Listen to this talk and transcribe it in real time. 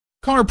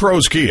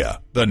CarPros Kia,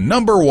 the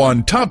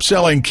 #1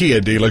 top-selling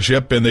Kia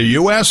dealership in the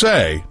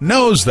USA,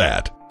 knows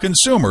that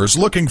consumers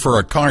looking for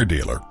a car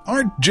dealer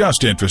aren't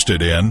just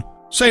interested in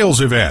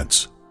sales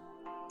events.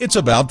 It's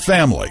about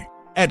family.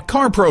 At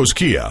CarPros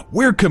Kia,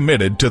 we're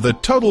committed to the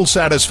total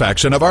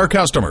satisfaction of our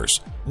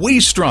customers. We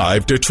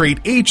strive to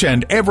treat each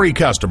and every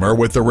customer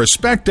with the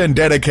respect and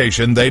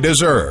dedication they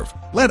deserve.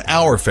 Let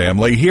our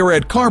family here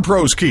at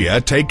CarPros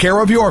Kia take care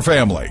of your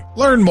family.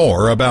 Learn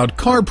more about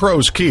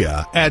CarPros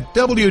Kia at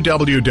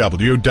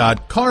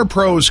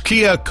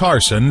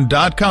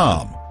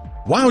www.carproskiacarson.com.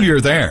 While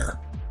you're there,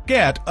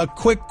 get a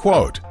quick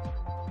quote.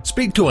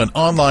 Speak to an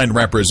online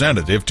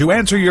representative to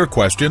answer your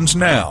questions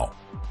now.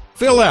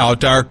 Fill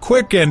out our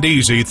quick and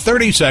easy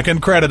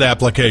 30-second credit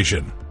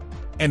application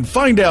and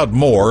find out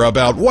more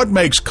about what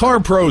makes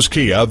CarPros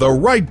Kia the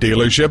right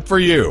dealership for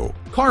you.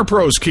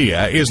 CarPros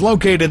Kia is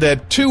located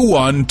at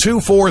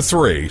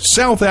 21243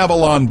 South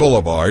Avalon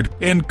Boulevard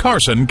in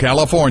Carson,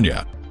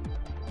 California.